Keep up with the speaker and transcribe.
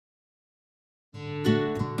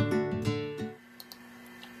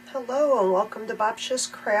Hello and welcome to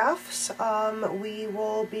Babcia Crafts. We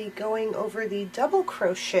will be going over the double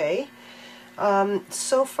crochet.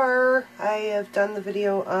 So far I have done the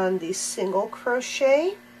video on the single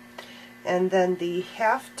crochet and then the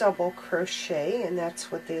half double crochet, and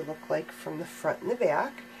that's what they look like from the front and the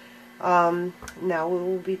back. Now we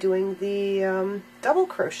will be doing the double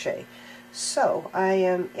crochet. So I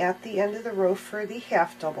am at the end of the row for the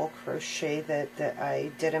half double crochet that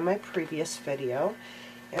I did in my previous video.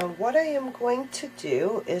 And what I am going to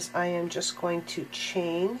do is I am just going to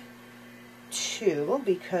chain 2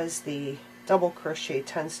 because the double crochet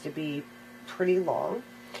tends to be pretty long.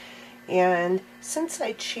 And since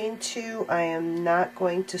I chained 2, I am not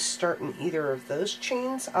going to start in either of those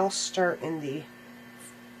chains. I'll start in the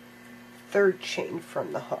 3rd chain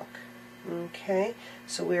from the hook. Okay,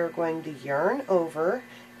 so we are going to yarn over,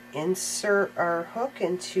 insert our hook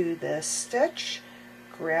into the stitch,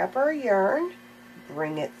 grab our yarn,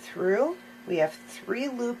 bring it through. We have 3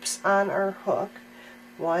 loops on our hook,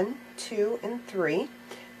 1, 2, and 3.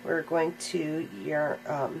 We're going to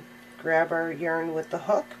grab our yarn with the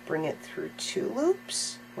hook, bring it through 2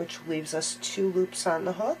 loops, which leaves us 2 loops on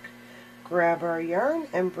the hook, grab our yarn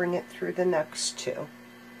and bring it through the next 2.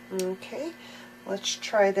 Okay, let's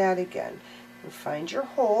try that again. You find your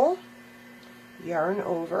hole, yarn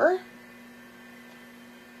over,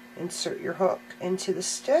 insert your hook into the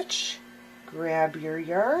stitch, grab your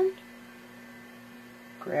yarn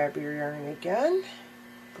again,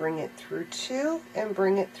 bring it through 2 and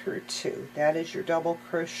bring it through 2. That is your double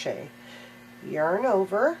crochet. Yarn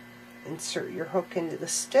over, insert your hook into the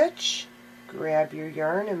stitch, grab your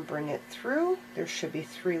yarn and bring it through. There should be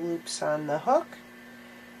 3 loops on the hook.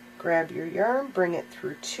 Grab your yarn, bring it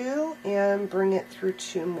through 2 and bring it through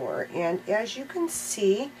 2 more. And as you can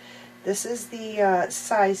see, this is the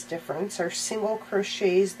size difference. Our single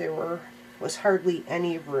crochets, there was hardly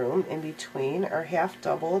any room in between. Our half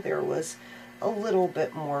double, there was a little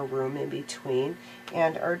bit more room in between.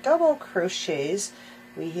 And our double crochets,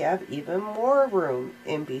 we have even more room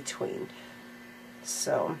in between.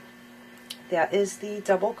 So that is the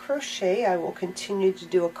double crochet. I will continue to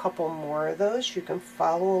do a couple more of those. You can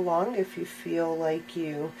follow along if you feel like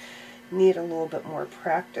you need a little bit more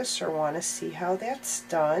practice or want to see how that's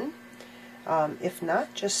done. If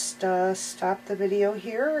not, just stop the video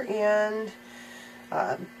here and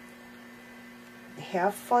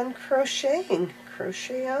have fun crocheting.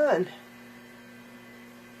 Crochet on.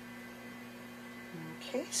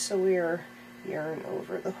 Okay, so we are yarn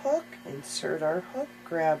over the hook, insert our hook,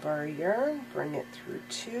 grab our yarn, bring it through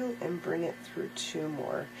 2 and bring it through 2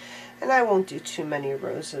 more. And I won't do too many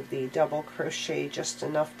rows of the double crochet, just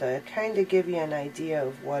enough to kind of give you an idea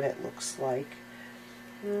of what it looks like.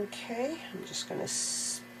 Okay, I'm just going to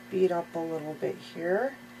speed up a little bit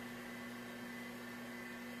here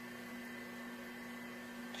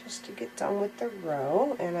just to get done with the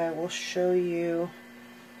row, and I will show you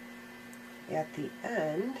at the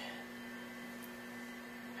end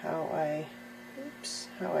how I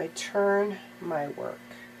turn my work.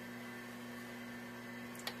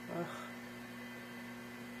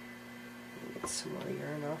 Get some more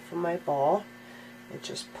yarn off of my ball. It's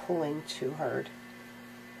just pulling too hard.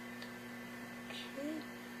 Okay.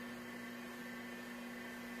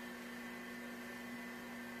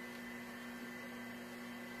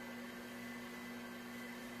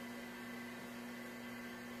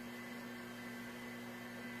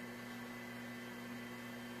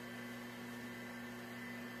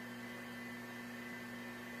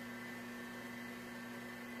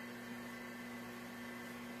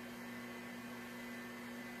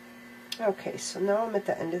 Okay, so now I'm at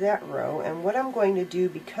the end of that row, and what I'm going to do,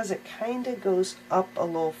 because it kind of goes up a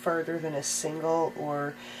little further than a single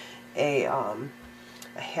or a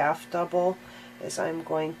half double, is I'm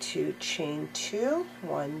going to chain 2,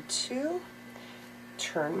 1, 2,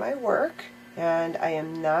 turn my work, and I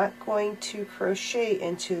am not going to crochet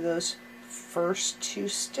into those first 2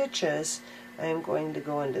 stitches. I am going to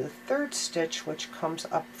go into the 3rd stitch, which comes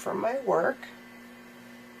up from my work.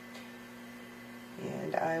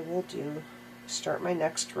 And I will start my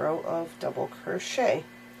next row of double crochet.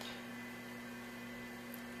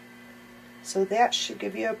 So that should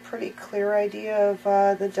give you a pretty clear idea of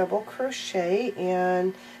the double crochet,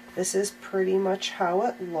 and this is pretty much how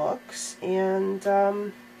it looks, and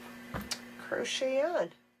crochet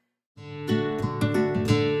on.